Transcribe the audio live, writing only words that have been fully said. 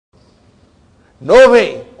No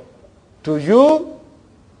way. To you,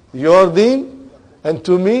 your deen, and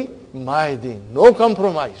to me, my deen. No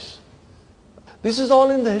compromise. This is all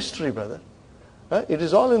in the history, brother. It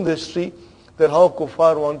is all in the history that how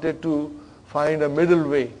kuffar wanted to find a middle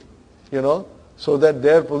way, so that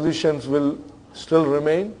their positions will still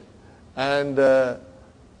remain and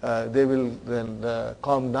they will then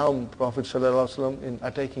calm down Prophet ﷺ in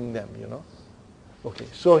attacking them, Okay,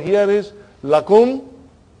 so here is lakum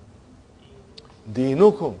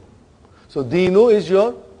deenukum. So deenu is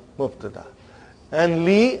your mubtada. And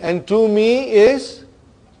li and to me is,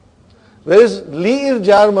 where is li is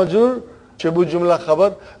jar majrur, shibu jumla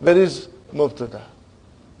khabar, where is mubtada?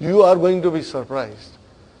 You are going to be surprised.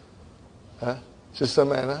 Sister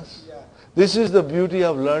Manas? Yeah. This is the beauty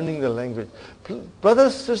of learning the language.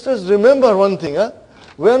 Brothers, sisters, remember one thing.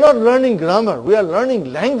 We are not learning grammar. We are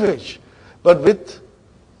learning language. But with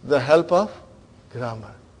the help of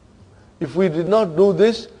grammar. If we did not do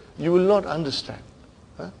this, you will not understand.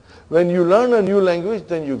 When you learn a new language,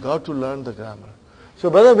 then you got to learn the grammar. So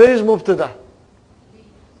brother, where is mubtada?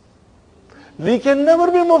 Li can never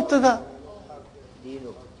be mubtada.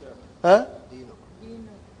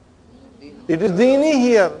 It is deeni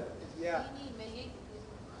here.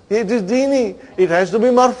 It is deeni. It has to be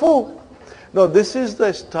marfu. Now this is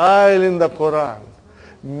the style in the Quran.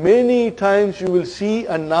 Many times you will see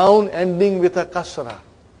a noun ending with a kasra.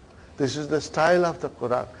 This is the style of the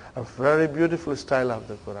Quran. A very beautiful style of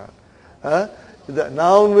the Quran. The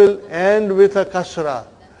noun will end with a kasra.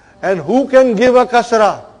 And who can give a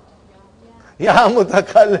kasra? Ya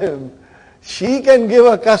mutakallim. She can give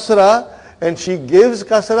a kasra, and she gives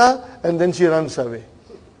kasra, and then she runs away.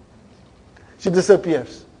 She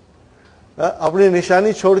disappears. अपनी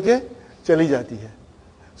निशानी छोड़ के चली जाती है.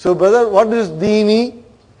 So brother, what is deeni?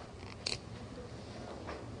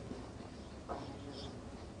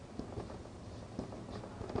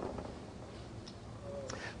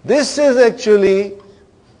 This is actually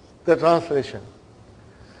the translation.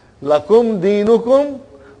 Lakum deenukum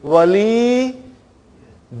wali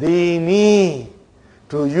deeni.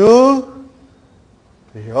 To you,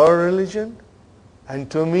 your religion, and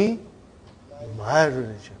to me, my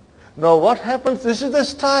religion. Now what happens? This is the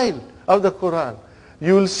style of the Quran.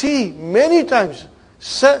 You will see many times,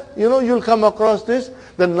 you'll come across this,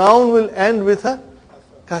 the noun will end with a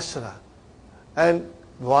kasra. And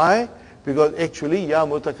why? Because actually, ya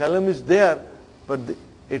mutakallim is there, but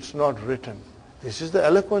it's not written. This is the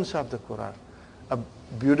eloquence of the Quran. A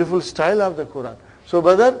beautiful style of the Quran. So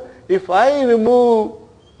brother, if I remove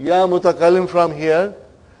ya mutakallim from here,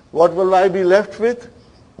 what will I be left with?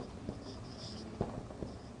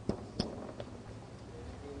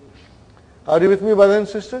 Are you with me, brothers and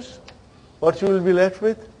sisters? What you will be left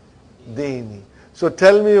with? Deeni. So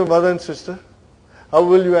tell me, brother and sister, how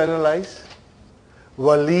will you analyze?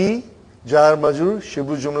 Wali, jar majrur,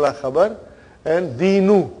 shibu jumla khabar, and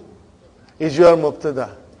deenu is your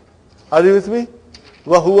mubtada. Are you with me?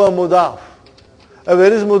 Wa huwa mudaf.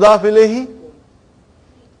 Where is mudaf ilayhi?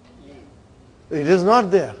 It is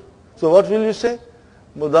not there. So what will you say?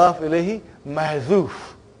 Mudaf ilayhi mahzoof,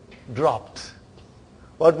 dropped.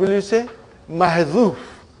 What will you say? Mahzoof.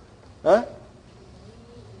 Huh?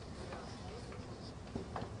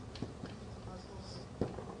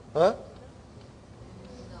 Huh?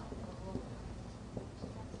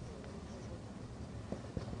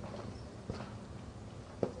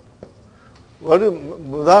 What is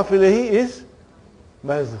mudaf ilayhi is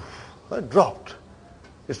mahzoof, dropped.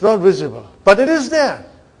 It's not visible. But it is there.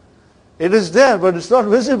 It is there, but it's not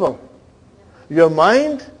visible. Your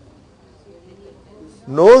mind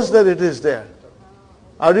knows that it is there.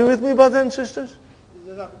 Are you with me, brothers and sisters? Is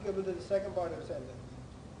it applicable to the second part of the sentence?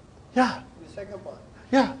 Yeah. The second part.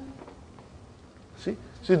 Yeah. See,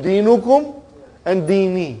 deenukum and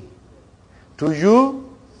deeni. To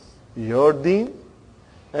you, your deen,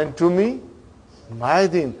 and to me, my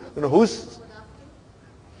deen.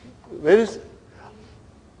 Where is?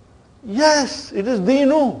 Yes, it is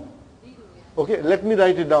deenu. Okay, let me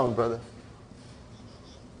write it down, brother.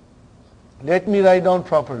 Let me write down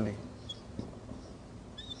properly.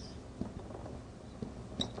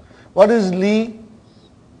 What is li?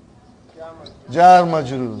 Jar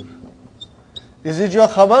majroor. Is it your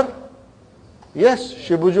khabar? Yes,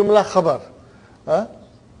 shibu jumla khabar.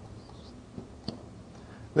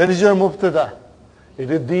 Where is your mubtada? It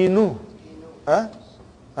is deenu.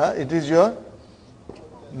 It is your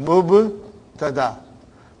mubtada.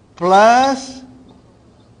 Plus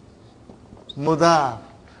mudaf.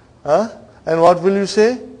 And what will you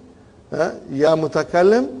say? Ya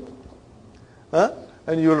mutakallim.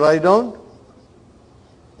 And you will write down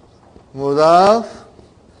mudaf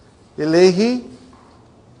ilayhi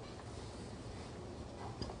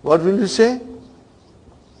What will you say?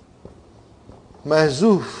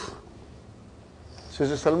 Mahzoof.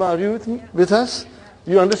 Sister Salma, are you with me? With us?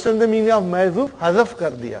 You understand the meaning of mahzoof? Hazaf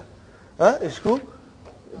kar diya. Isko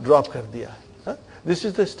drop kar diya. This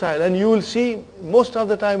is the style, and you will see most of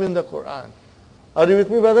the time in the Quran. Are you with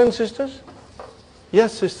me, brothers and sisters?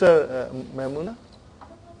 Yes, Sister Maimuna.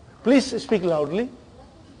 Please speak loudly.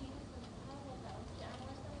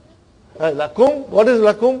 Lakum, what is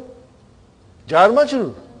lakum? Jar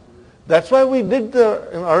majrur. That's why we did the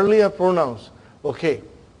earlier pronouns. Okay.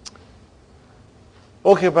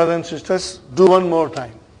 Okay, brothers and sisters, do one more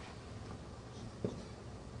time.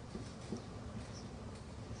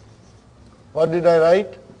 What did I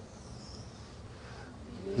write?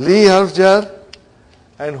 Li harf jar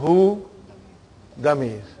and hu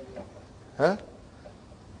damir.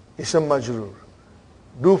 Ism majrur.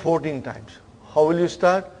 Do 14 times. How will you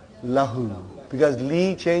start? Lahu. Because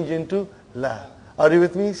li changed into la. Are you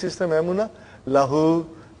with me, Sister Maimuna? Lahu,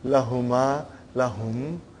 lahuma,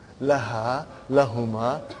 lahum, laha,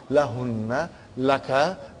 lahuma, lahunna,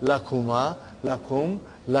 laka, lakuma, lakum,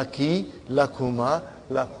 laki, lakuma,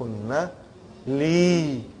 lakunna,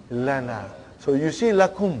 li, lana. So you see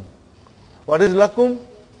lakum. What is lakum?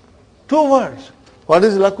 2 words. What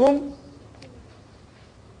is lakum?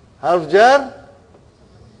 Harf jar,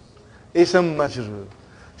 ism majrur.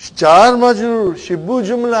 Jar majrur, shibbu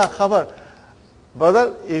jumla, khabar.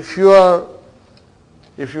 Brother, if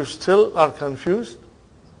you still are confused,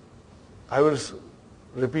 I will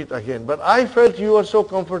repeat again. But I felt you were so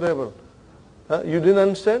comfortable. You didn't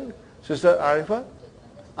understand? Sister Arifa?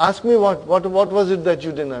 Ask me what was it that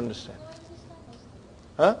you didn't understand?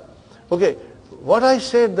 Okay, what I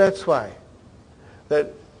said, that's why.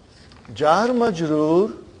 That jar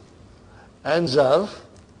majroor and zarf,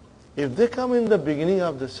 if they come in the beginning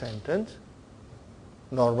of the sentence,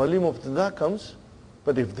 normally mubtada comes,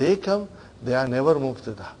 but if they come, they are never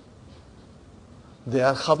mubtada. They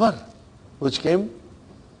are khabar, which came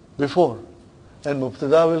before, and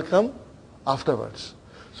mubtada will come afterwards.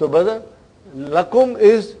 So brother, lakum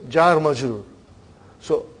is jar majroor.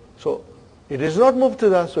 So it is not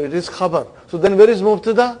mubtada, so it is khabar. So then where is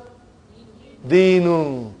mubtada?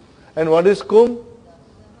 Deenu. And what is kum?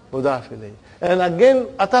 Mudaf ilayh. And again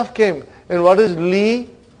ataf came. And what is li?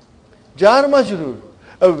 Jar majroor.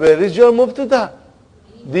 Where is your mubtada?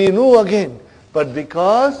 Deenu again. But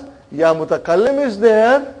because ya mutakallim is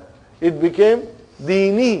there, it became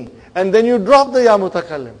deeni. And then you drop the ya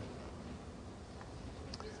mutakallim.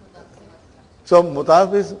 So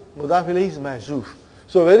mudaf ilayh is mahzoof.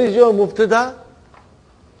 So where is your mubtada?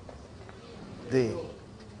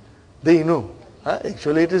 Deenu.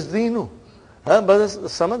 Actually it is deenu. But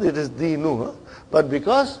Samad, it is deenu. But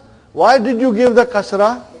because, why did you give the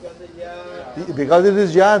kasra? Because it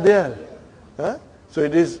is ya there. So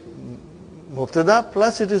it is mubtada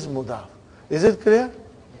plus it is mudaf. Is it clear?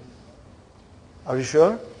 Are you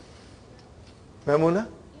sure? Maimuna?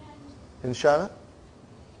 Inshallah?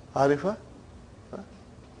 Arifa?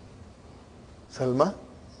 Salma?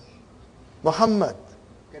 Muhammad?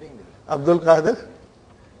 Abdul Qadir?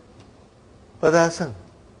 Brother Hassan?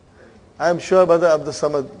 I am sure Brother Abdul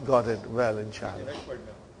Samad got it well, inshallah.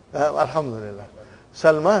 Alhamdulillah.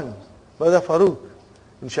 Salman? Brother Farooq?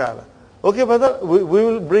 Inshallah. Okay, brother, we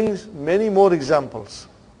will bring many more examples.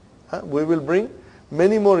 We will bring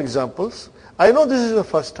many more examples. I know this is the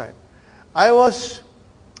first time. I was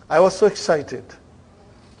so excited,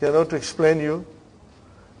 to explain you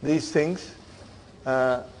these things.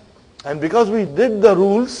 And because we did the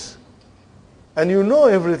rules, and you know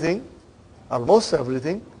everything, almost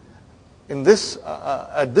everything, in this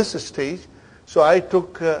at this stage, so I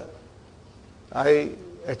took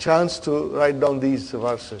a chance to write down these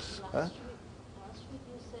verses. Last week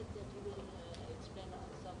you said that you will explain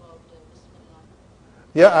us about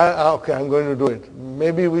Bismillah. Yeah, okay, I'm going to do it.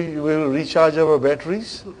 Maybe we will recharge our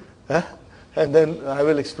batteries, and then I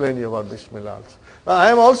will explain you about Bismillah.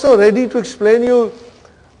 I am also ready to explain you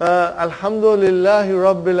Alhamdulillahi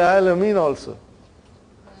Rabbil Alameen also.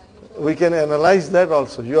 We can analyze that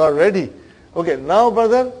also. You are ready. Okay, now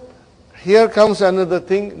brother, here comes another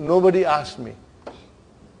thing nobody asked me.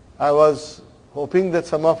 I was hoping that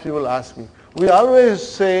some of you will ask me. We always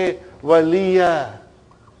say waliya.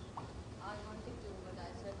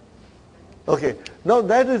 Okay, now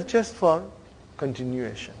that is just for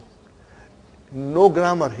continuation. No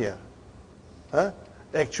grammar here.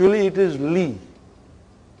 Actually it is li.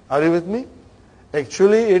 Are you with me?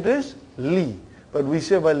 Actually it is li. But we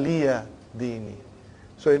say waliya dini.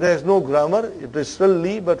 So it has no grammar. It is still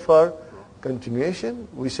li, but for continuation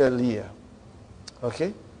we say liya.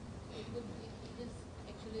 Okay? It is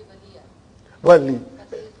actually Waliya. Wali.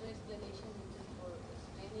 But it is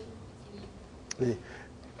Li.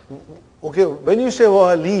 Okay, when you say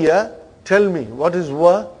wa liya, tell me, what is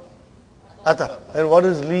wa? Ataf. And what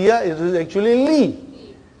is liya? It is actually li,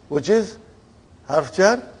 which is harf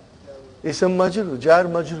jar, ism majrur, jar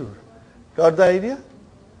majrur. Got the idea?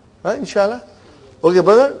 Huh, inshallah? Okay,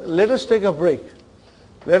 brother, let us take a break.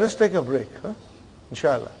 Let us take a break, huh?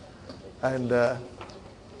 Inshallah. And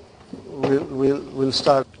we'll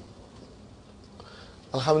start.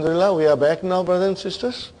 Alhamdulillah, we are back now, brothers and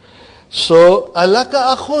sisters. So,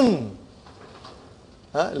 alaka akhun.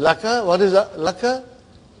 Laka, what is laka?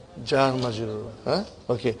 Jar majrur.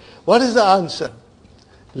 Okay. What is the answer?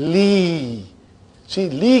 Li. See,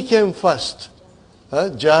 li came first.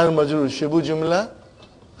 Jar majrur, shibu jumla,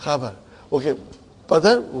 khabar. Okay.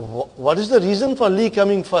 Brother, what is the reason for li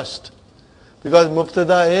coming first? Because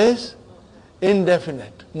mubtada is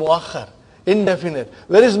indefinite. Muakhar. Indefinite.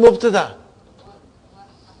 Where is mubtada?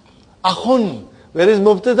 Akhun. Where is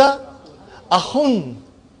mubtada? Akhun.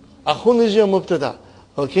 Akhun is your mubtada.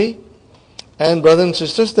 Okay? And brothers and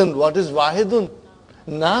sisters, then what is wahidun?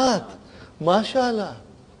 Naat. MashaAllah.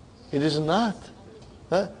 It is naat.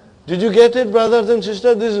 Did you get it, brothers and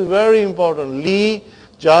sisters? This is very important. Li,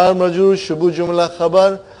 jar, majrur, shubu, jumla,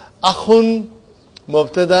 khabar, akhun,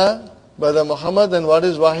 mubtada, brother Muhammad, and what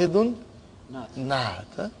is wahidun?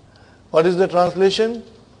 Naat. What is the translation?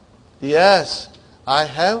 Yes, I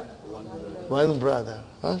have one brother.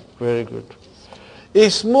 Very good.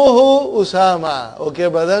 Ismuhu Usama. Okay,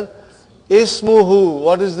 brother. Ismuhu.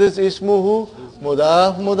 What is this? Ismuhu.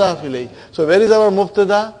 Mudaf, mudaf ilayh. So where is our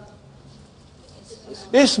mubtada?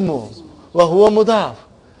 Ismu. Wa huwa mudaf.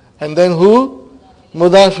 And then who?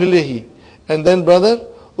 Mudaf ilayhi. And then brother,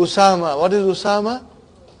 Usama. What is Usama?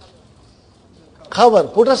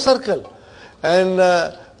 Khabar. Put a circle. And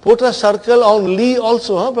put a circle on li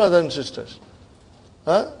also, brothers and sisters.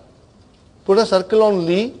 Put a circle on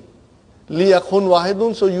li. Li akhun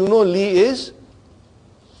wahidun. So you know li is?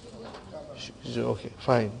 Okay,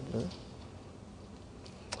 fine.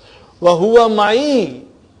 Wa huwa ma'i.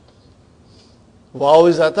 Waw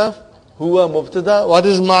is ataf. Huwa mubtada. What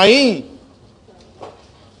is ma'i?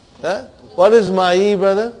 What is ma'i,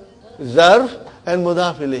 brother? Zarf and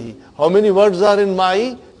mudaf ilayhi. How many words are in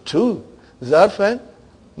ma'i? 2. Zarf and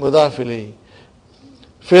mudaf ilayhi.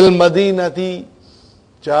 Fil madinati.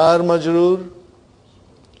 Jar majrur.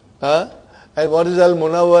 And what is al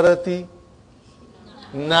munawwarati?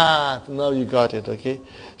 Naat. Now you got it, okay?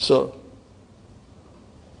 So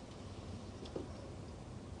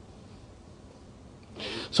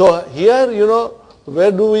here,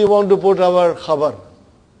 where do we want to put our khabar?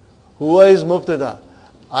 Huwa is mubtada.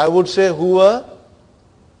 I would say huwa,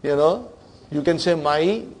 you can say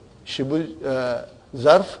mai, shibu,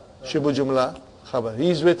 zarf, shibu jumla, khabar.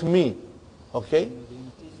 He is with me, okay?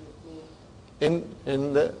 In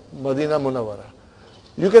the Madina Munawwara.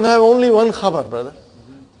 You can have only one khabar, brother.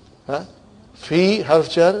 Fi harf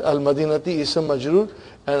jar, al madinati ism majrur,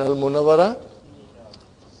 and al munawwara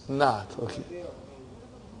naat. Okay.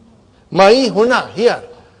 Mai huna, here.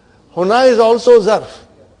 Huna is also zarf.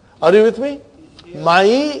 Are you with me?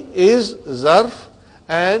 Mai is zarf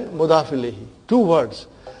and mudaf ilayhi. 2 words.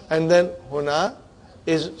 And then huna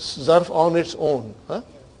is zarf on its own.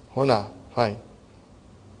 Huna, fine.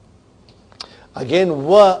 Again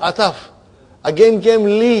wa ataf. Again came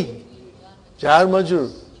li. Jar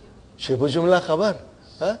majrur. Shibu jumla khabar.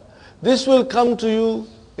 This will come to you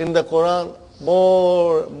in the Quran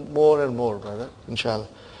more and more, brother. Inshallah.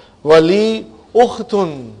 Wali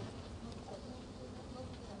ukhtun.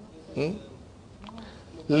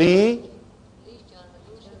 Li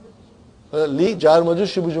jar majrur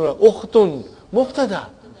shibu jumla. Ukhtun. Mubtada.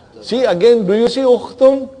 See again, do you see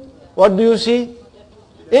ukhtun? What do you see?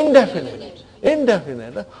 Indefinite.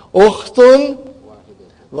 Indefinite. Ukhtun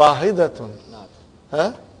wahidatun.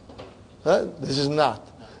 This is not.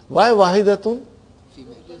 Why wahidatun?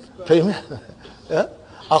 Female.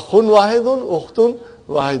 Akhun wahidun, ukhtun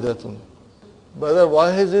wahidatun. Brother,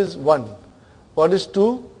 wahid is 1. What is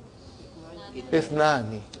 2?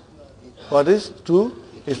 Ithnani. What is 2?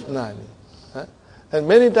 Ithnani. And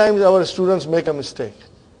many times our students make a mistake.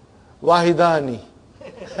 Wahidani.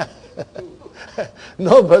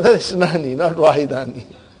 No, brother, Ithnani, not wahidani.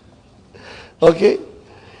 Okay?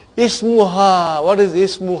 Ismuha. What is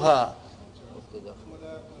ismuha?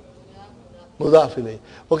 Mudaf ilayh.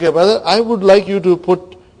 Okay, brother, I would like you to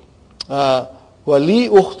put wali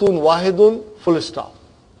ukhtun wahidun full stop.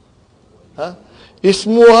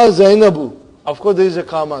 Ismuha Zainabu. Of course, there is a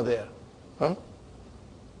comma there.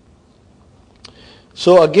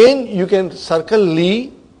 So again, you can circle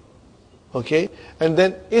li, okay, and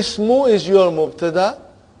then ismu is your mubtada,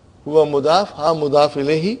 Huwa mudaf, ha mudaf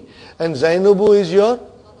ilayhi. And Zainabu is your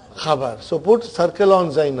khabar. So put circle on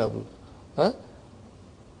Zainabu. Huh?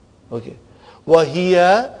 Okay.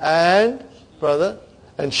 Wahiya and brother.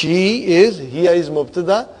 And she is, hiya is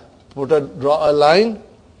mubtada. Draw a line.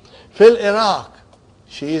 Fil Iraq.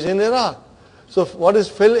 She is in Iraq. So what is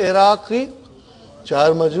fil Iraqi?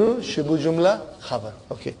 Char majrur, shibu jumla, khabar.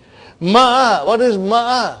 Okay. Ma'a. What is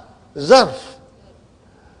ma'a? Zarf.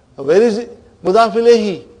 Where is it? Mudaf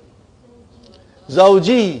ilayhi.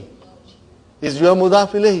 Zawji is your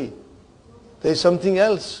mudaf ilayhi. There is something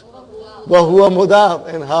else. Wahuwa mudaf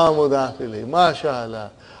and ha mudaf ilayhi.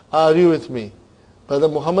 MashaAllah. Are you with me? Brother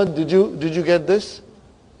Muhammad, did you get this?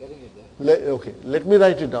 Okay, let me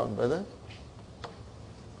write it down, brother.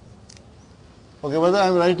 Okay, brother, I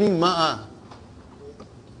am writing ma'a.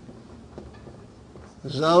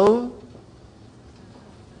 Zaw.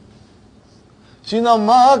 See now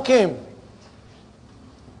ma'a came.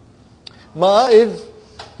 Ma'a is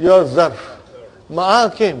your zarf.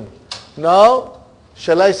 Ma'a came. Now,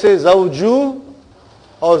 shall I say zawju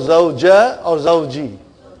or zawja or zawji?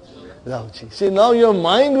 Zawji. See now your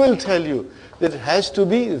mind will tell you that it has to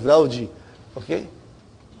be zawji. Okay?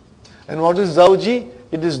 And what is zawji?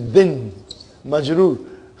 It is din, majroor.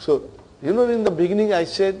 So, in the beginning I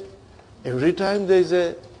said, every time there is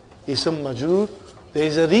a ism majroor, there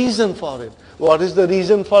is a reason for it. What is the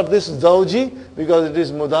reason for this zawji? Because it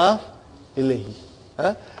is mudaf ilayhi.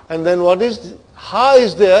 And then what is, ha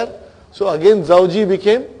is there, so again zawji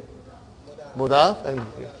became mudaf. And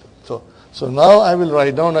so now I will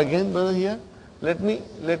write down again, brother, here. Let me.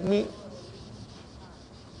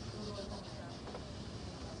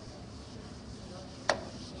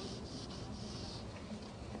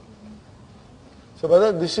 So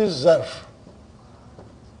brother, this is zarf.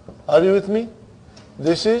 Are you with me?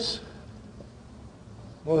 This is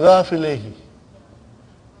mudaf ilayhi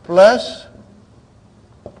plus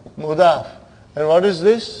mudaf. And what is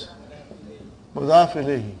this? Mudaf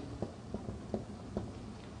ilayhi.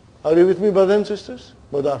 Are you with me, brothers and sisters?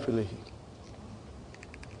 Mudaf ilayhi.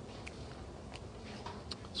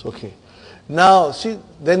 It's okay. Now, see,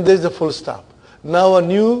 then there is the full stop. Now a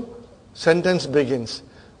new sentence begins.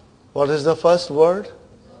 What is the first word?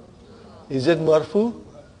 Is it marfu?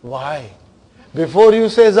 Why? Before you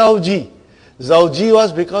say zawji. Zawji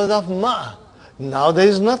was because of ma. Now there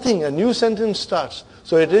is nothing. A new sentence starts.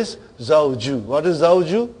 So it is zawju. What is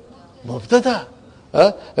zawju? Mubtada.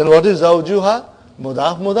 And what is zawjuha?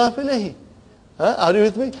 Mudaf ilayhi. Are you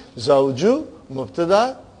with me? Zawju,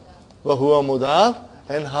 mubtada, wa huwa mudaf,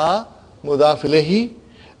 and ha, mudaf ilayhi.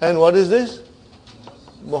 And what is this?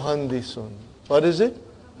 Muhandisun. What is it?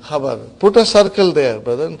 Khabar. Put a circle there,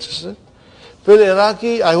 brother and sister. Fil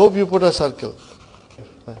Iraqi, I hope you put a circle.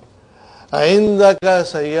 Aindaka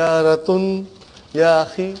sayyaratun ya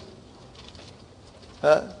akhi.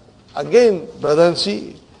 Again, brother and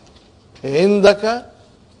see. Indaka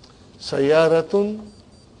sayaratun.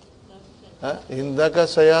 Indaka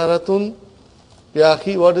sayaratun. Ya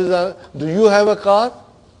akhi, what is that? Do you have a car?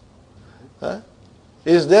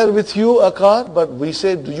 Is there with you a car? But we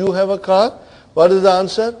say, do you have a car? What is the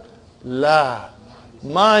answer? La.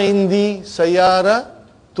 Ma indi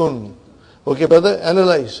sayaratun. Okay, brother,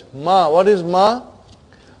 analyze. Ma, what is ma?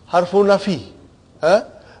 Harfu nafi.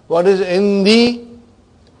 What is indi?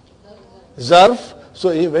 Zarf. So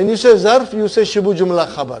when you say zarf, you say shibu jumla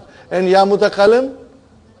khabar. And ya mutakalim,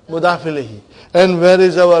 mudaf ilayhi. And where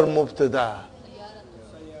is our mubtada?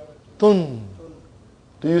 Tun.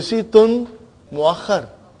 Do you see tun? Muakhar.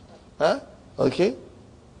 Okay.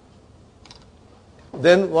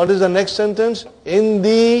 Then what is the next sentence?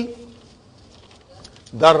 Indi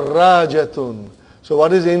darrajatun. So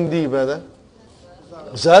what is indi, brother?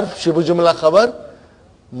 Zarf, shibu jumla khabar,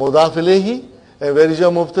 mudaf ilayhi. And where is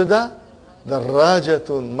your mubtada?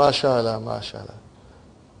 Darrajatun. MashaAllah, MashaAllah.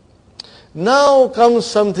 Now comes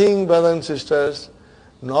something, brothers and sisters,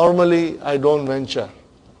 normally I don't venture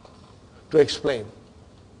to explain.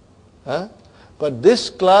 But this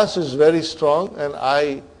class is very strong and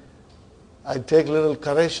I take little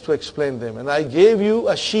courage to explain them. And I gave you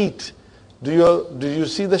a sheet. Do you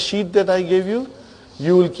see the sheet that I gave you?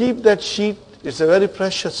 You will keep that sheet. It's a very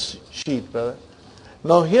precious sheet, brother.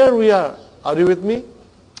 Now here we are. Are you with me?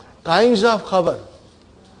 Kinds of khabar.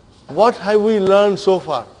 What have we learned so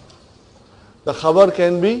far? The khabar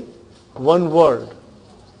can be one word.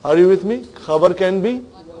 Are you with me? Khabar can be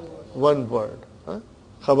one word.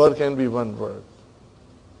 Khabar can be one word.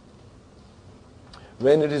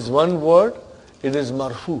 When it is one word, it is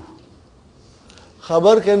marfu.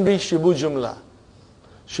 Khabar can be shibu jumla.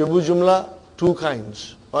 Shibu jumla, two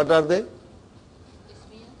kinds. What are they?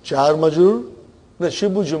 Char majrur, The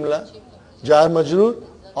Shibu Jumla, Jar Majroor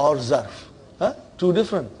or Zarf. Huh? Two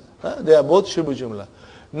different. Huh? They are both Shibu Jumla.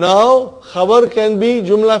 Now, Khabar can be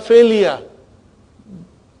Jumla Failure.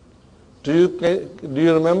 Do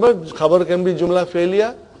you remember? Khabar can be Jumla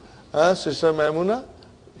Failure. Sister Maimuna?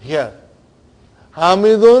 Here.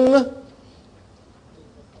 Hamidun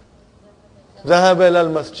Zahab al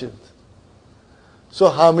Masjid.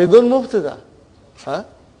 So Hamidun Mubtada. Huh?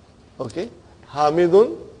 Okay.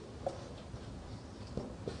 Hamidun.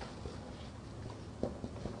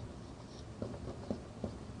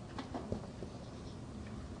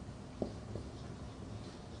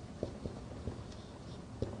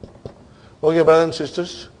 Okay, brothers and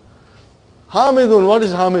sisters. Hamidun, what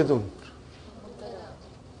is Hamidun?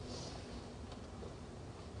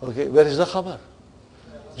 Okay, where is the khabar?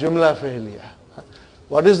 Jumla Fi'liya.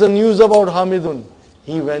 What is the news about Hamidun?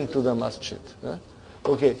 He went to the masjid.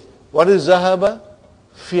 Okay, what is Zahaba?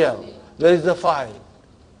 Fi'al. Where is the fa'il?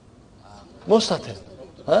 Mustatir.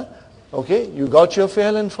 Okay, you got your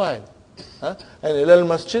fi'al and fa'il. And ilal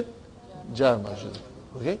masjid? Jar masjid.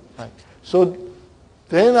 Okay, fine. So,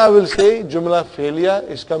 then I will say Jumla Fi'liya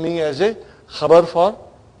is coming as a khabar for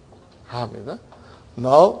Hamid.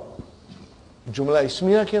 Now, Jumla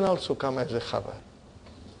Ismiya can also come as a khabar.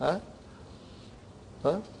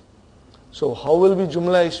 So how will be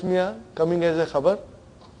Jumla Ismiya coming as a khabar?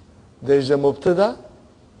 There is a Mubtada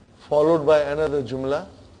followed by another Jumla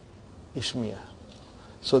Ismiya.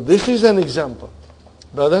 So this is an example.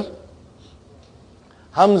 Brother,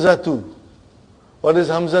 Hamzatu. What is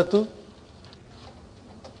Hamzatu?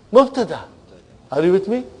 Mubtada. Are you with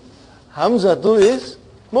me? Hamzatu is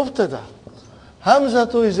Mubtada.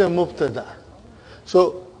 Hamzatu is a Mubtada.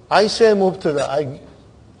 So I say Mubtada.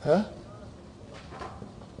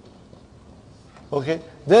 Okay.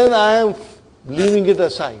 Then I am leaving it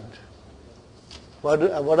aside.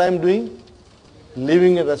 What I am doing?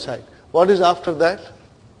 Leaving it aside. What is after that?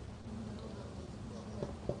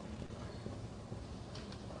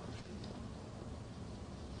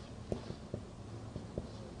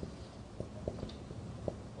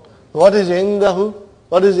 What is indahu?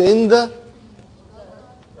 What is in the?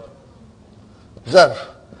 Zarf.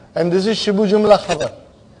 And this is Shibu Jumla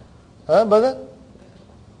Khabar. Brother?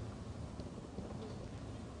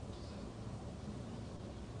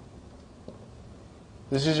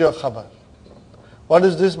 This is your khabar. What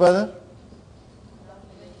is this, brother?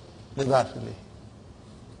 Mudaf ilayhi.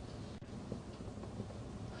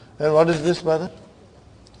 And what is this, brother?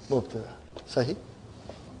 Mubtada. Sahih?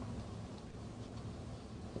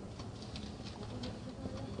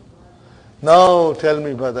 Now tell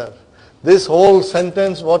me, brother, this whole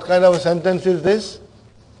sentence, what kind of a sentence is this?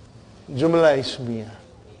 Jumla Ismiya.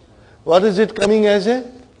 What is it coming as a?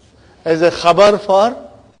 As a khabar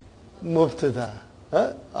for Mubtada.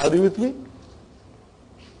 Are you with me?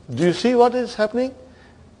 Do you see what is happening?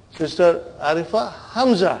 Sister Arifa,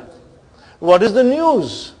 Hamza. What is the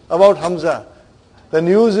news about Hamza? The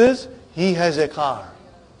news is he has a car.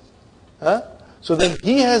 So then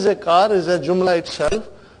he has a car is a Jumla itself,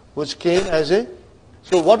 which came as a,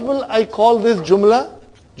 so what will I call this Jumla?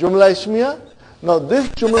 Jumla Ismiya? Now this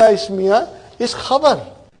Jumla Ismiya is Khabar.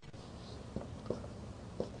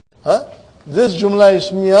 This Jumla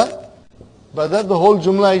Ismiya, brother, the whole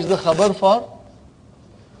Jumla is the Khabar for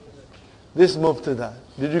this Mubtada.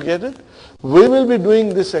 Did you get it? We will be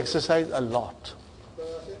doing this exercise a lot.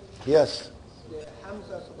 Yes. The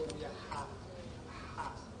Hamza is supposed to be a ha.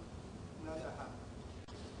 Ha. Not a ha.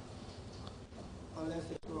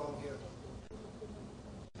 Unless it's wrong here.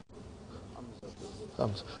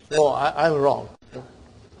 No, I'm wrong.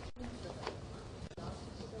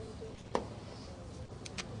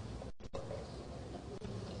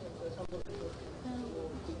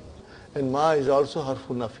 And ma is also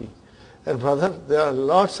harfu nafi. And brother, there are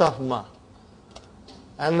lots of ma.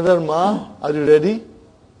 Another ma, are you ready?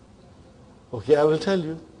 Okay, I will tell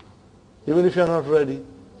you. Even if you are not ready.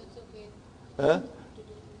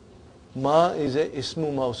 Ma is a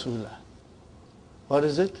ismu mausula. What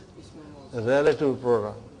is it? Relative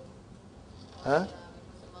pronoun.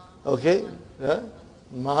 Okay?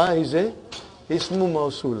 Ma is a ismu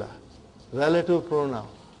mausula. Relative pronoun.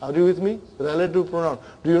 Are you with me? Relative pronoun.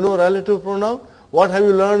 Do you know relative pronoun? What have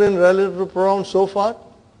you learned in relative pronoun so far?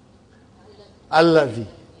 Alladhi.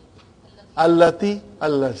 Allati,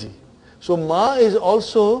 allazi. So ma is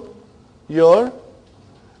also your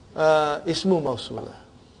ismu mausula.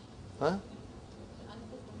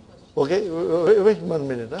 Okay, wait 1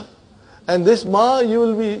 minute. And this ma you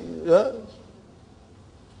will be,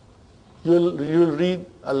 you will read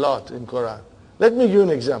a lot in Quran. Let me give you an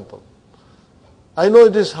example. I know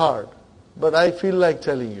it is hard, but I feel like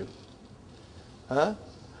telling you. Huh?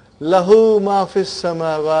 Lahu ma fis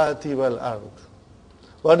samawati wal ard.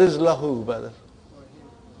 What is lahu, brother?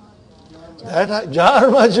 That jar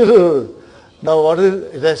majrur. Now what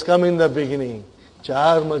is it? Has come in the beginning.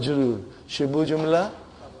 Jar majrur. Shibu jumla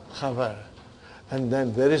khabar. And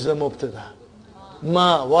then there is the mubtada.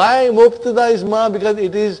 Ma. Why mubtada is ma? Because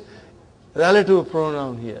it is relative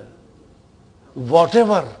pronoun here.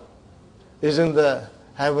 Whatever is in the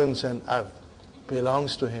heavens and earth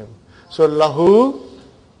belongs to him. So lahu,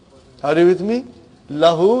 are you with me?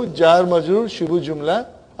 Lahu, jar majrur, shibu jumla.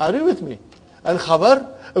 Are you with me? And khabar,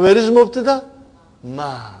 where is mubtada?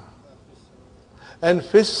 Ma. And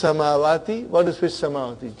fis samawati, what is fis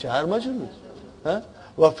samawati? Jar majrur. Huh?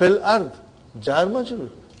 Wa fil ard, jar majrur.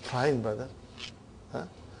 Fine, brother. Huh?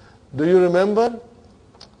 Do you remember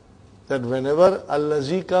that whenever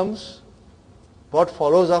al-lazi comes, what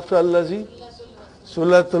follows after al-lazi?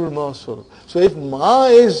 Silatul mawsul. So if ma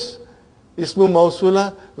is ismu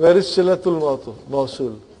mawsula, where is silatul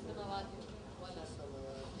mawsul?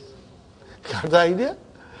 Got the idea?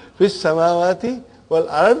 Fis samawati wal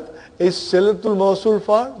ard is silatul mawsul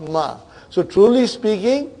for ma. So truly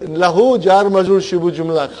speaking, lahu jar majrur shibu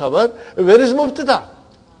jumla khabar. Where is mubtada?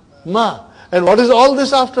 Ma. And what is all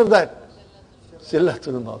this after that?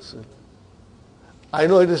 Silatul mawsul. I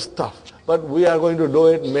know it is tough, but we are going to do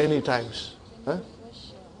it many times. Huh?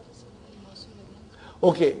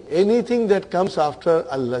 Okay, anything that comes after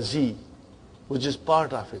al-lazi, which is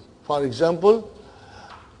part of it. For example,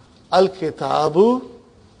 al-kitabu,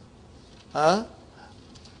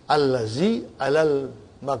 al-lazi,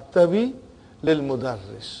 al-maktabi,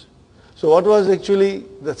 lil-mudarris. So what was actually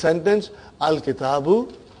the sentence?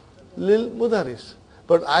 Al-kitabu, lil-mudarris.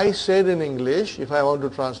 But I said in English, if I want to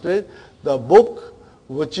translate, the book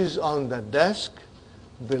which is on the desk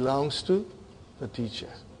belongs to the teacher.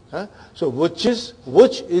 Huh? So which is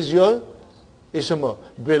your ism,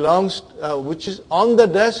 belongs, which is on the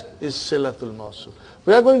desk is silatul mawsul.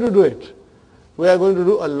 We are going to do it. We are going to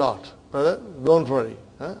do a lot. Brother, don't worry.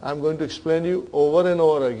 Huh? I'm going to explain you over and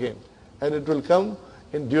over again. And it will come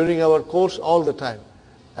during our course all the time.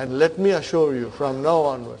 And let me assure you, from now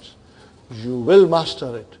onwards, you will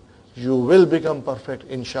master it. You will become perfect,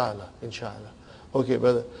 inshallah. Inshallah. Okay,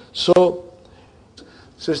 brother. So,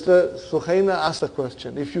 Sister Sukhaina asked a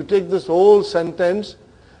question. If you take this whole sentence,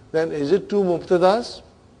 then is it two mubtadas?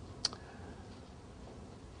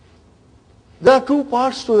 There are two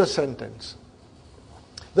parts to the sentence.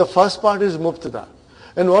 The first part is mubtada.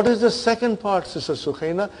 And what is the second part, Sister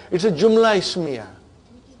Sukhaina? It's a jumla ismiya.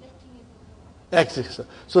 Exactly.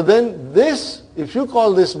 So then this, if you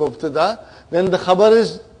call this mubtada, then the khabar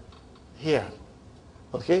is here.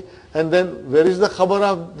 Okay? And then where is the khabar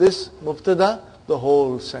of this mubtada? The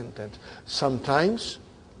whole sentence. Sometimes,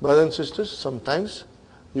 brothers and sisters, sometimes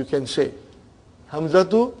you can say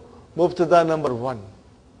Hamzatu mubtada number 1.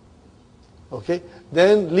 Okay?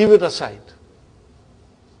 Then leave it aside.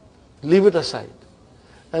 Leave it aside.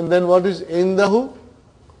 And then what is indahu?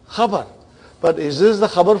 Khabar. But is this the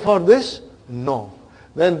khabar for this? No.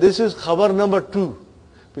 Then this is khabar number 2.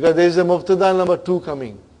 Because there is a mubtada number 2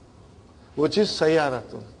 coming, which is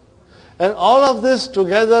sayaratun. And all of this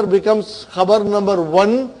together becomes khabar number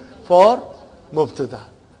 1 for mubtada.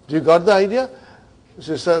 Do you got the idea,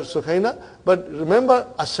 Sister Sukhaina? But remember,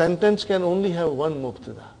 a sentence can only have one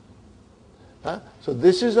mubtada. Huh? So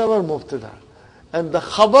this is our mubtada. And the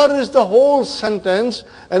khabar is the whole sentence,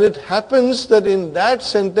 and it happens that in that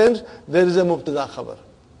sentence there is a mubtada khabar.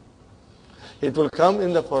 It will come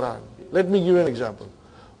in the Quran. Let me give you an example.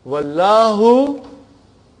 Wallahu,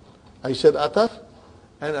 I said ataf,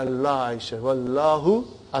 and Allah I said. Wallahu,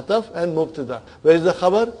 ataf and mubtada. Where is the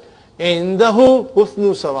khabar? Indahu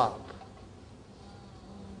husnu sawab.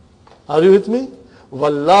 Are you with me?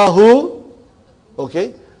 Wallahu,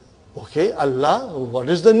 okay. Okay, Allah, what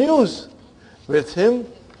is the news? With him,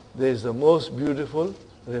 there is the most beautiful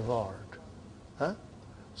reward. Huh?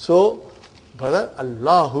 So, brother,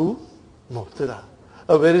 Allahu, mubtada.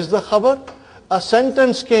 Where is the khabar? A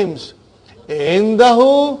sentence comes.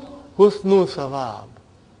 Indahu husnu sawab.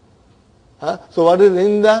 Huh? So what is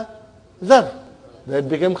inda? Zarf. That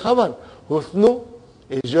became khabar. Husnu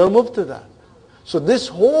is your mubtada. So this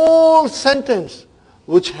whole sentence,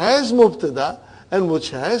 which has mubtada and which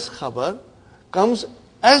has khabar, comes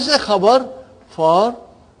as a khabar for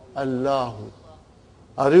Allahu.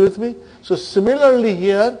 Are you with me? So similarly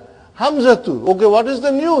here, Hamza too. Okay, what is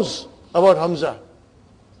the news about Hamza?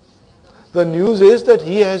 The news is that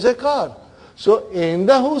he has a car. So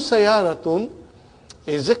indahu sayaratun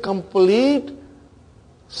is a complete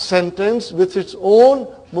sentence with its own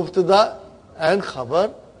mubtada and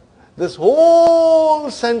khabar. This whole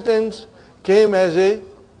sentence came as a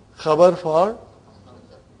khabar for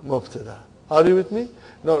mubtada. Are you with me?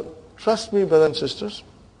 Now, trust me, brothers and sisters,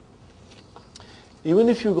 even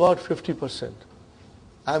if you got 50%,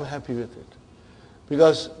 I'm happy with it.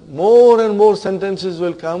 Because more and more sentences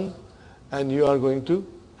will come and you are going to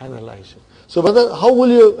analyze it. So, brother, how will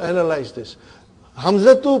you analyze this?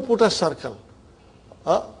 Hamzatu, put a circle.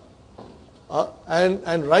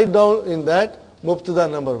 And write down in that mubtada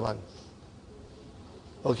number 1.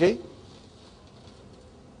 Okay?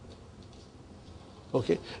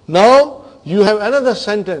 Okay. Now, you have another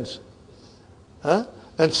sentence.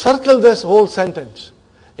 And circle this whole sentence.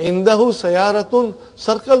 Indahu sayaratun,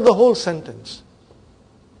 circle the whole sentence.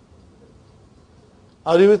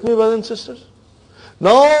 Are you with me, brothers and sisters?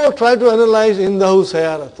 Now try to analyze indahu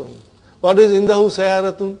sayaratun. What is indahu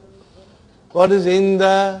sayaratun? What is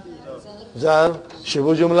inda? Zarf.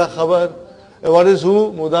 Shibu jumla khabar. What is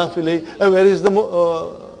who? Mudaf ilayh. Where is the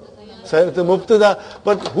mubtada?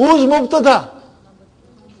 But whose mubtada?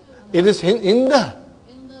 It is inda.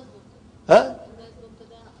 Huh?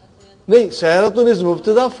 No, sayaratun is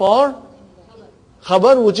mubtada for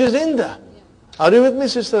khabar, which is inda. Are you with me,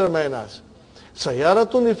 sister Mainas?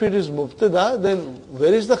 Sayaratun, if it is mubtada, then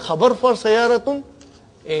where is the khabar for sayaratun?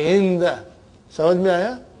 Inda. Samajh mein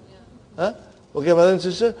aaya? Huh? Okay, brothers and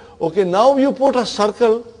sisters. Okay, now you put a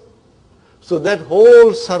circle. So that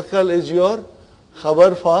whole circle is your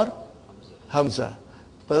khabar for Hamza.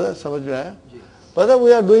 Brother, samajh mein aaya? Brother,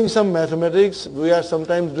 we are doing some mathematics. We are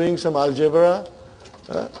sometimes doing some algebra.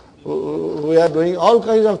 We are doing all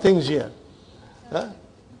kinds of things here.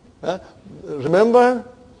 Remember,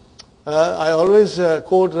 I always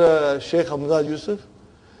quote Sheikh Hamza Yusuf.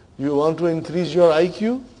 You want to increase your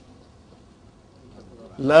IQ?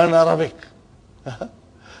 Learn Arabic.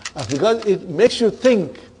 Because it makes you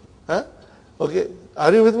think. Okay,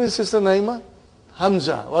 are you with me, Sister Naima?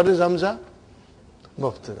 Hamza. What is Hamza?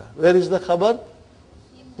 Mubtada. Where is the khabar?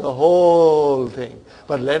 The whole thing.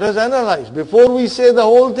 But let us analyze. Before we say the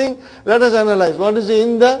whole thing, let us analyze. What is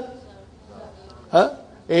inda?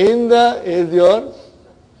 Inda is your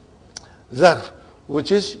zarf,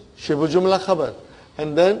 which is shibu jumla khabar.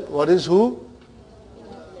 And then what is who?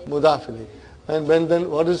 Mudaf ilayh. And then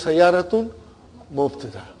what is sayaratun?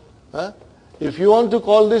 Mubtada. If you want to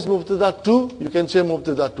call this mubtada 2, you can say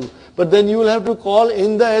mubtada 2. But then you will have to call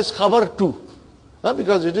inda as khabar 2.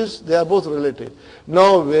 Because they are both related.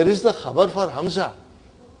 Now, where is the khabar for Hamza?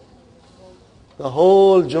 The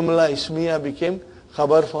whole jumla ismiya became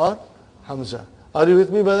khabar for Hamza. Are you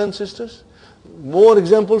with me, brothers and sisters? More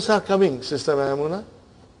examples are coming, Sister Maimuna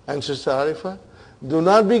and Sister Arifa. Do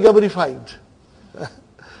not be gabrified.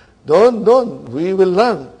 Don't. We will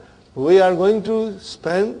learn. We are going to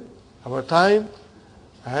spend our time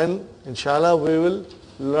and inshallah we will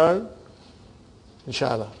learn.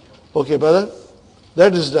 Inshallah. Okay, brother.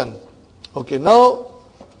 That is done. Okay, now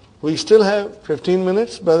we still have 15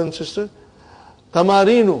 minutes, brothers and sisters.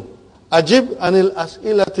 Tamarinu ajib anil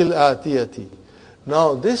as'ilatil atiyati.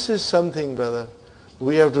 Now this is something, brother,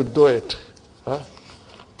 we have to do it.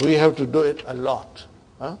 We have to do it a lot.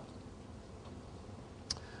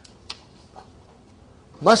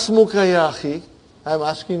 Masmuka ya akhi. I am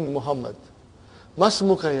asking Muhammad.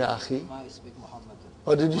 Masmuka ya akhi. Ma ismik Muhammad.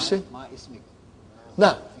 What did you say? Ma ismik.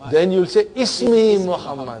 Nah, then you'll say Ismi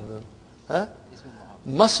Muhammad.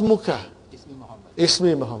 Masmuka. Ismi Muhammad.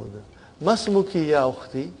 Ismi Muhammad. Masmuki ya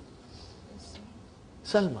ukhti.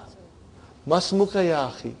 Salma. Masmuka ya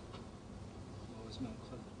akhi.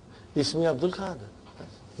 Ismi Abdul Qadir.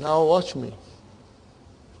 Now watch me.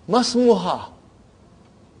 Masmuha.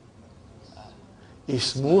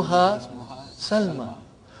 Ismuha Salma.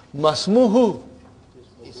 Masmuhu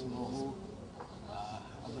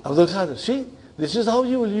Abdul Qadir. See, this is how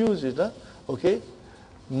you will use it. Okay.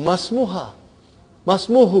 Masmuha.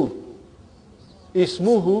 Masmuhu.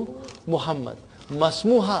 Ismuhu Muhammad.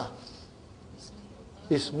 Masmuha.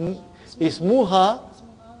 Ismuha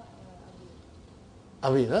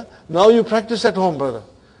Amir. Now you practice at home, brother.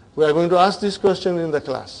 We are going to ask this question in the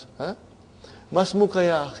class. Masmuka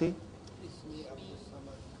ya akhi.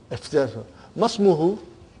 Masmuhu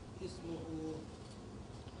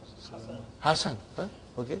Hasan.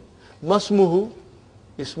 Okay. Masmuhu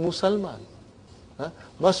Ismu Salman.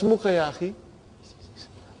 Masmuka ya akhi.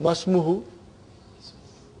 Masmuhu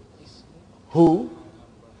who?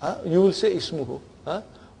 You will say Ismuhu.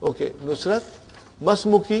 Okay. Nusrat.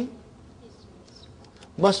 Masmuki.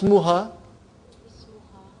 Masmuha.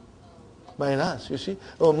 Mainas. You see.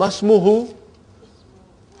 Oh, Masmuhu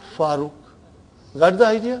Farooq. Got the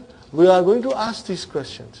idea? We are going to ask these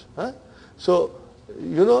questions. So,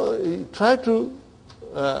 try to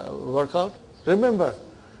work out. Remember,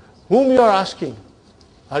 whom you are asking?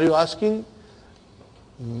 Are you asking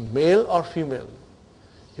male or female?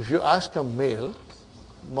 If you ask a male,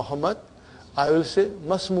 Muhammad, I will say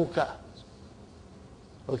Masmuka.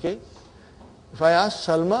 Okay? If I ask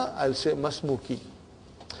Salma, I'll say Masmuki.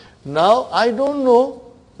 Now, I don't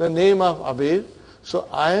know the name of Abir, so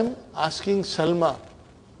I am asking Salma,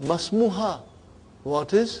 Masmuha,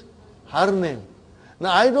 what is her name?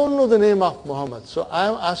 Now, I don't know the name of Muhammad, so I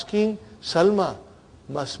am asking Salma,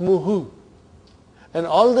 Masmuhu. And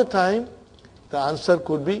all the time, the answer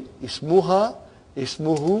could be Ismuha,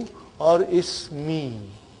 Ismuhu, or Ismi.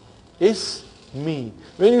 Ismi.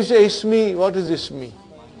 When you say Ismi, what is Ismi?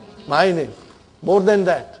 My name. More than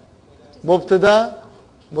that. Mubtada,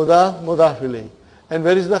 Mudaf, Mudaf ilayhi. And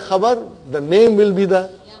where is the khabar? The name will be the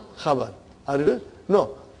khabar. Are you?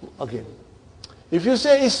 No. Again. If you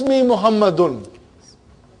say Ismi Muhammadun,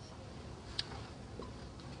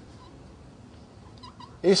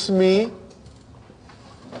 Ismi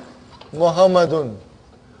Muhammadun.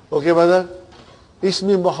 Okay, brother?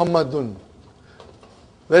 Ismi Muhammadun.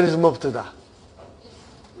 Where is Mubtada?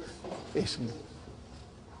 Ismi.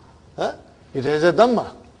 Huh? It has a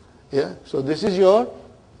Dhamma. Yeah? So this is your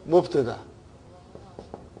Mubtada.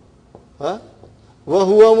 Huh?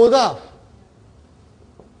 Wahuwa Mudaf.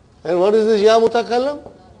 And what is this Ya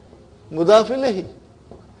Mutakallam? Mudaf ilayhi.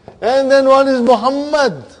 And then what is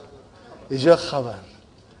Muhammad? Is your khabar.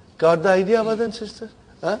 Got the idea, brothers and sisters?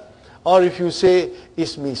 Huh? Or if you say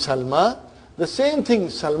Ismi Salma, the same thing,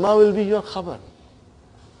 Salma will be your khabar.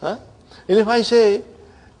 Huh? And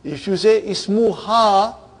if you say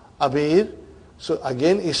Ismuha Abir, so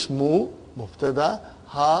again Ismu, Mubtada,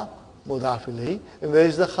 Ha, Mudaf ilayhi. And where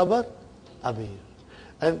is the khabar? Abir.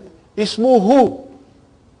 And Ismuhu,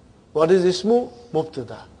 what is Ismu?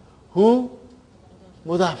 Mubtada. Hu,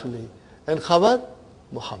 Mudaf ilayhi. And khabar?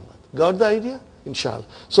 Muhammad. Got the idea? Inshallah.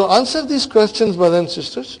 So answer these questions, brothers and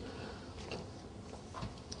sisters.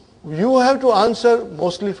 You have to answer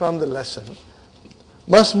mostly from the lesson.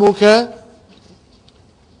 Masmuka,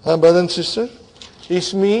 brothers and sisters,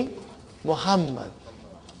 Ismi Muhammad.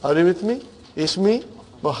 Are you with me? Ismi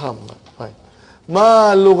Muhammad. Fine.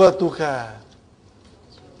 Ma lugatuka.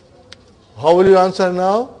 How will you answer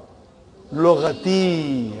now?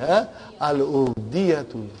 Lugati.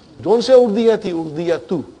 Al-urdiyatu. Don't say urdiyati,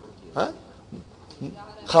 urdiyatu.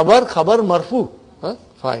 Khabar marfu.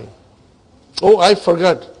 Fine. Oh, I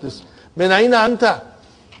forgot this. Min aina anta?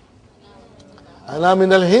 Ana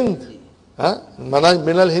min al-Hind.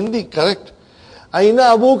 Min al-Hindi, correct.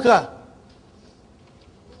 Aina abuka?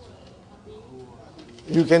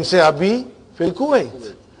 You can say Abi fil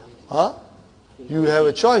Kuwait. You have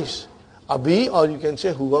a choice. Abi, or you can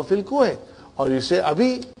say Huwa fil Kuwait. Or you say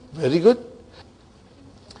Abi. Very good.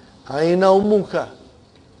 Aina ummuka?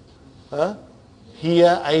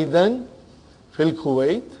 Hiya aidan fil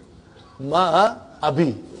Kuwait. Ma'a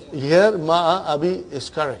Abi. Here Ma'a Abi is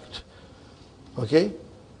correct. Okay?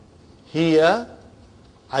 Hiya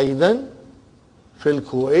aidan fil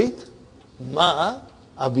Kuwait. Ma'a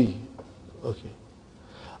Abi. Okay.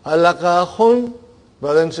 Alaka akhun,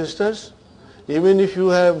 brothers and sisters, even if you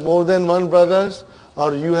have more than one brothers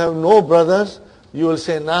or you have no brothers, you will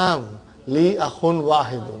say Naam, li akhun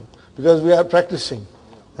wahidun. Because we are practicing.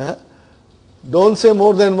 Don't say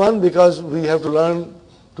more than one because we have to learn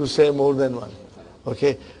to say more than one.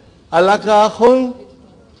 Okay. Alaka akhun,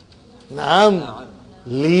 Naam,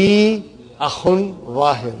 li akhun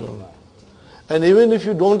wahidun. And even if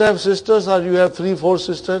you don't have sisters or you have 3-4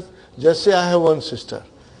 sisters, just say I have one sister.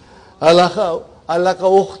 Alaka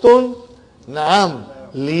ukhtun, Naam,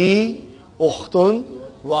 li ukhtun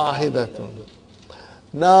wahidatun.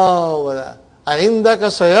 Now, Aindaka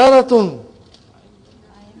sayaratun.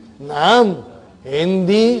 Naam,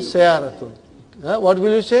 indi sayaratun. What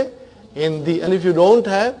will you say? Indi. And if you don't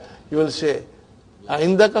have, you will say,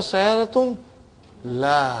 Aindaka sayaratun?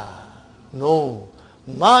 La. No.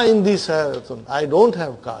 Ma indi sayaratun. I don't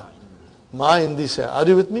have car. Ma indi sayaratun. Are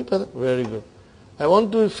you with me, brother? Very good. I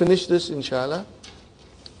want to finish this, inshallah.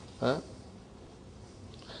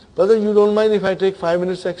 Brother, you don't mind if I take 5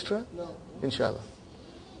 minutes extra? No. Inshallah.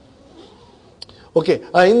 Okay.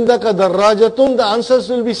 Indaka darajatun, the answers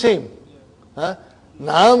will be same.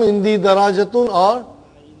 Naam indi darajatun or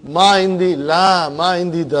ma indi la, ma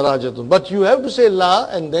indi darajatun. But you have to say la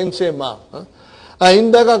and then say ma.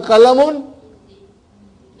 Indaka kalamun?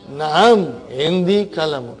 Naam indi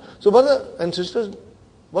kalamun. So brothers and sisters,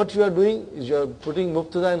 what you are doing is you are putting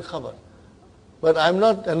mubtada and khabar. But I am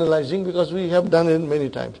not analyzing because we have done it many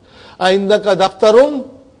times. Indaka daftarun?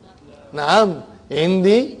 Naam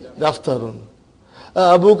indi daftarun.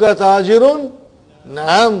 Abuka tajirun?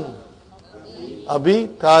 Naam Abi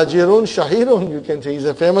tajirun shahirun, you can say he's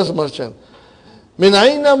a famous merchant. Min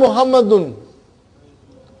aina Muhammadun?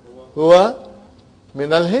 Huwa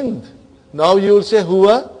min al-Hind. Now you will say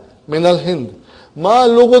huwa min al-Hind. Ma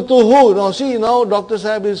lugatuhu. Now see, now Dr.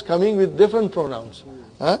 Sahib is coming with different pronouns.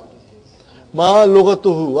 Huh? Ma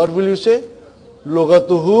lugatuhu. What will you say?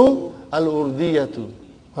 Lugatuhu al-urdiyatu.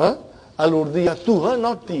 Huh? Al-urdiyatu, huh?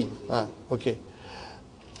 Not ti. Huh? Okay.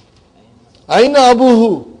 Aina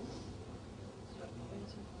abuhu.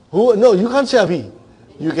 Who? No, you can't say abi.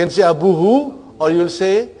 You can say abuhu or you will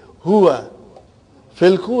say huwa.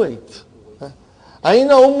 Fil Kuwait.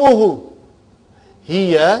 Aina ummuhu.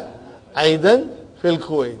 Hiya aidan fil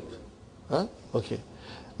Kuwait. Okay.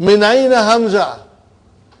 Min aina Hamza.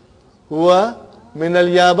 Huwa min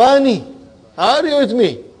al-Yabani. Are you with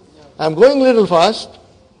me? I'm going a little fast.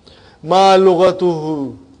 Ma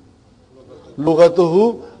lugatuhu.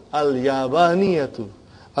 Lugatuhu al-Yabaniyatu.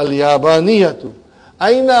 Al-Yabaniyatu.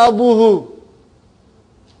 Aina abuhu.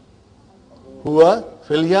 Huwa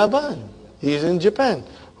fil Yaban. He is in Japan.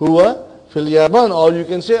 Huwa fil Yaban. Or you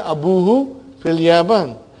can say abuhu fil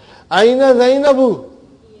Yaban. Aina Zainabu.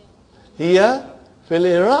 Hiya fil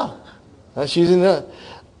Iraq. She's in Iraq.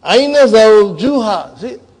 Aina zawjuha.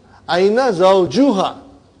 See, aina zawjuha.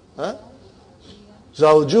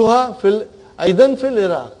 Zawjuha fil aidan fil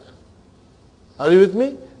Iraq. Are you with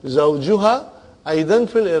me? Zawjuha aidan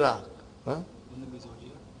fil Iraq.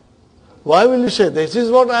 Why will you say? This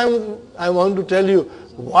is what I want to tell you.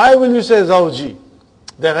 Why will you say zawji?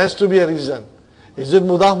 There has to be a reason. Is it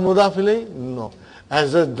mudaf ilayh? No.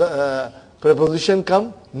 Has the preposition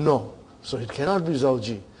come? No. So it cannot be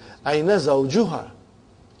zawji. Aina zawjuha.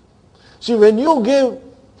 See, when you give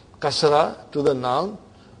kasra to the noun,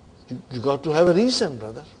 you got to have a reason,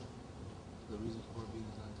 brother. The reason for being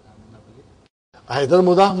Either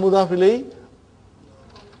mudaf ilayh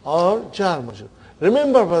or jar majrur.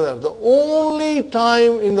 Remember, brother, the only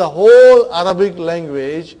time in the whole Arabic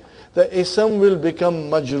language the ism will become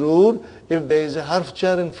majroor if there is a harf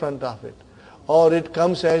jar in front of it, or it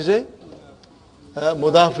comes as a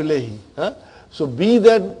mudaf ilayhi. So be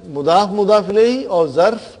that mudaf ilayhi or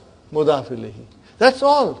zarf mudaf ilayhi. That's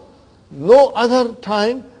all. No other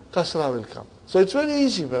time kasra will come. So it's very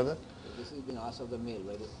easy, brother. This is being asked of the male,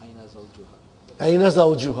 where is aina zawjuha? Aina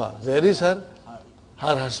zawjuha. Where is her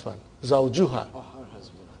husband? Zawjuha. Oh, her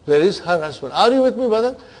husband. Where is her husband? Are you with me,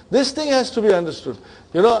 brother? This thing has to be understood.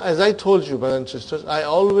 You know, as I told you, brothers and sisters, I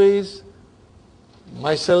always,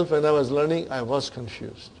 myself when I was learning, I was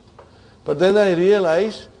confused. But then I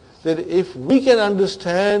realized that if we can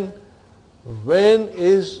understand when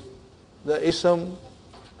is the ism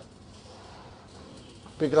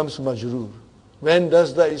becomes majroor, when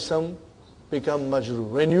does the ism become majroor,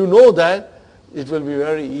 when you know that, it will be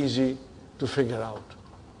very easy to figure out.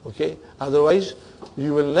 Okay? Otherwise,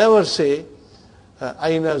 you will never say,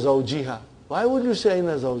 Aina zawjiha. Why would you say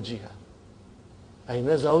Aina zawjiha?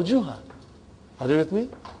 Aina zawjuha. Are you with me?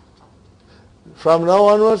 From now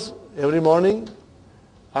onwards, every morning,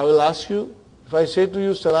 I will ask you, if I say to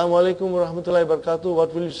you, Assalamu alaikum wa rahmatullahi wa barakatuh,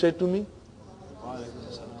 what will you say to me?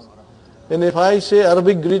 And if I say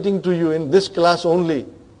Arabic greeting to you in this class only,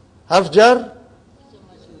 harf jar,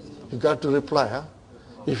 you got to reply. Huh?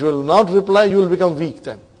 If you will not reply, you will become weak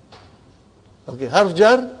then. Okay, harf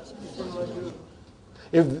jar.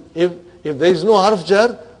 If there is no harf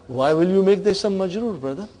jar, why will you make the ism majroor,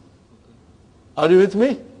 brother? Are you with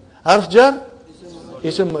me? Harf jar,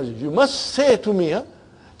 ism majroor. You must say to me,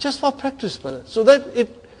 just for practice, brother, so that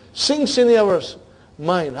it sinks in your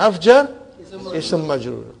mind. Harf jar, ism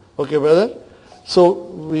majroor. Okay, brother? So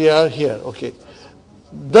we are here. Okay.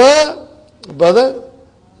 The brother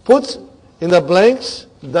puts in the blanks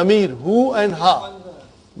damir, who and ha.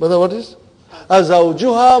 Brother, what is?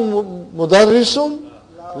 Azawjuha mudarrisun?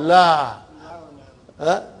 La.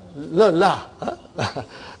 No, la.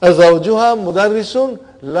 Azawjuha mudarrisun?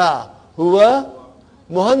 La. Huwa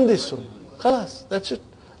muhandisun. Khalas, that's it.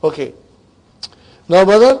 Okay. Now,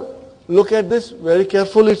 brother, look at this very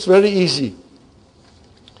carefully. It's very easy.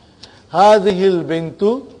 هذه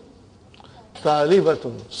البنت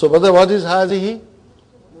طالبة. So, brother, what is هذه?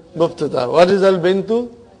 Mubtada. What is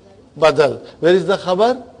al-bintu? Badal. Where is the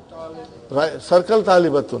khabar? Right. Circle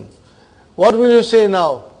talibatun. What will you say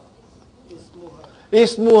now?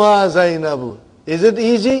 Ismuha Zainabu. Is it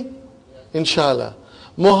easy? Inshallah.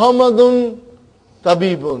 Muhammadun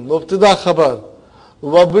tabibun. Mubtada khabar.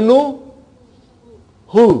 Wabnu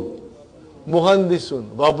hu. Muhandisun.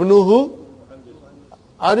 Wabnu hu.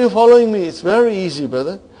 Are you following me? It's very easy,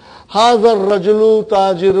 brother. Hadha rajulu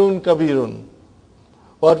tajirun kabirun.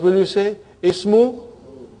 What will you say?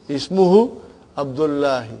 Ismuhu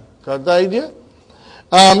Abdullahi. Got the idea?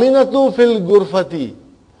 Aminatu fil gurfati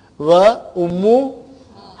wa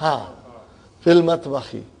ummuha fil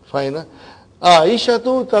matbakhi. Fine.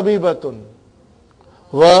 Aishatu tabibatun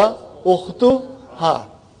wa ukhtuha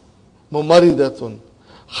mumaridatun.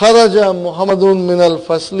 Kharaja Muhammadun min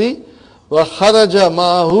al-fasli wa kharaja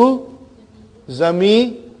ma'ahu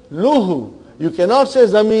zamiluhu. You cannot say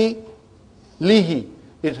zamilihi.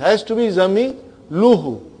 It has to be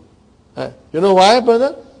zamiluhu. You know why,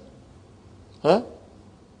 brother? Huh?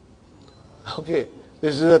 Okay,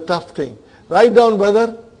 this is a tough thing. Write down,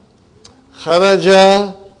 brother.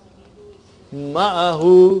 Kharaja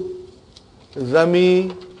ma'ahu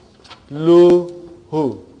zamiluhu.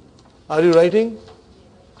 Are you writing?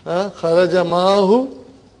 Kharaja ma'ahu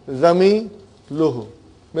zamiluhu.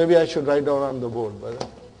 Maybe I should write down on the board, brother.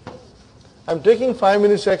 I'm taking 5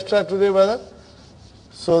 minutes extra today, brother,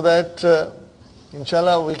 so that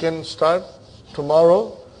inshallah we can start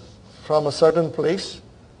tomorrow from a certain place.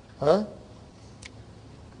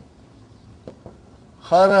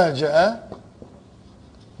 Kharaja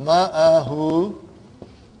ma'ahu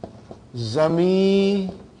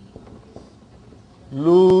zamiluhu.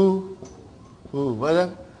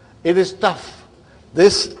 Brother, it is tough.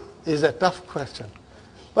 This is a tough question.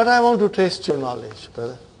 But I want to test your knowledge,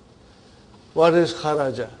 brother. What is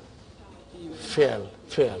kharaja? Fail.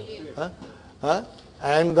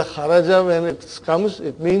 And the kharaja, when it comes,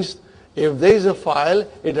 it means if there is a file,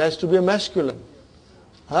 it has to be a masculine.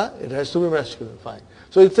 It has to be masculine, fine.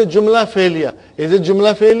 So it's a jumla failure. Is it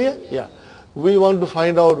jumla failure? Yeah. We want to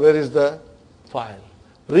find out where is the file.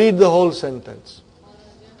 Read the whole sentence.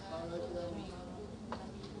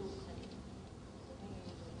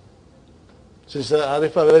 Sister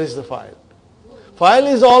Arifa, where is the file? File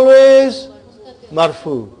is always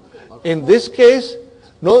marfu. In this case,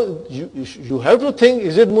 no, you have to think,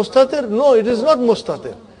 is it mustatir? No, it is not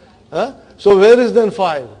mustatir. So where is then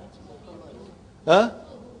file?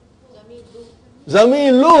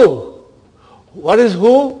 Zamilu. What is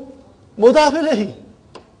who? Mudaf ilayhi.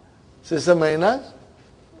 Sister Maina,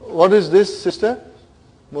 what is this, sister?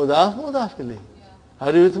 Mudaf ilayhi.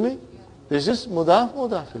 Are you with me? This is mudaf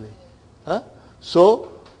ilayhi.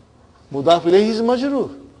 So, mudaf ilayhi is majroor.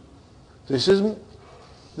 This is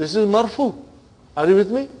marfu. Are you with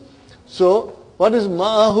me? So, what is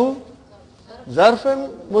ma'ahu? Zarf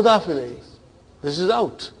and mudaf ilayhi. This is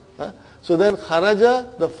out. So then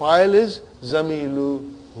kharaja, the file is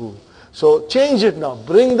zamiluhu. So change it now.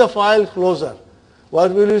 Bring the file closer.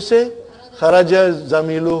 What will you say? Kharaja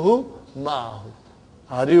zamiluhu ma'ahu.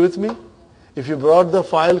 Are you with me? If you brought the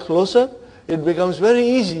file closer, it becomes very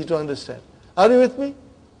easy to understand. Are you with me?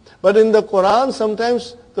 But in the Quran,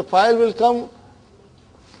 sometimes the file will come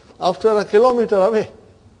after a kilometer away.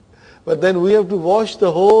 But then we have to watch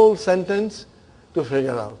the whole sentence to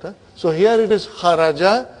figure out. So here it is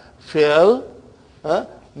kharaja, fi'l,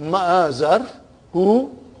 ma'a zarf,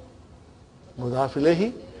 hu, mudaf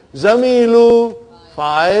ilayhi, zamilu,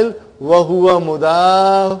 fa'il, wa huwa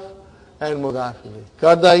mudaf, and mudaf ilayhi.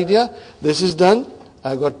 Got the idea? This is done.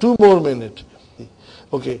 I got 2 more minutes.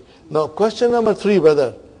 Okay. Now question number 3,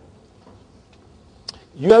 brother.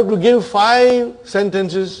 You have to give 5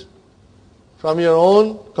 sentences from your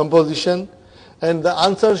own composition, and the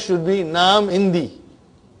answer should be naam indi.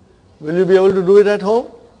 Will you be able to do it at home?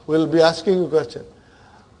 We'll be asking you a question.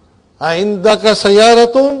 Aindaka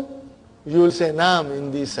sayaratun? You will say naam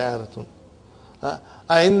indi sayaratun.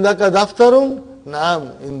 Aindaka daftarun?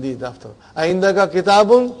 Naam indi daftarun. Aindaka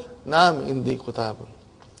kitabun? Naam indi kitabun.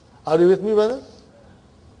 Are you with me, brother?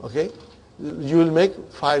 Okay. You will make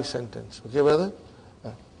 5 sentences. Okay, brother?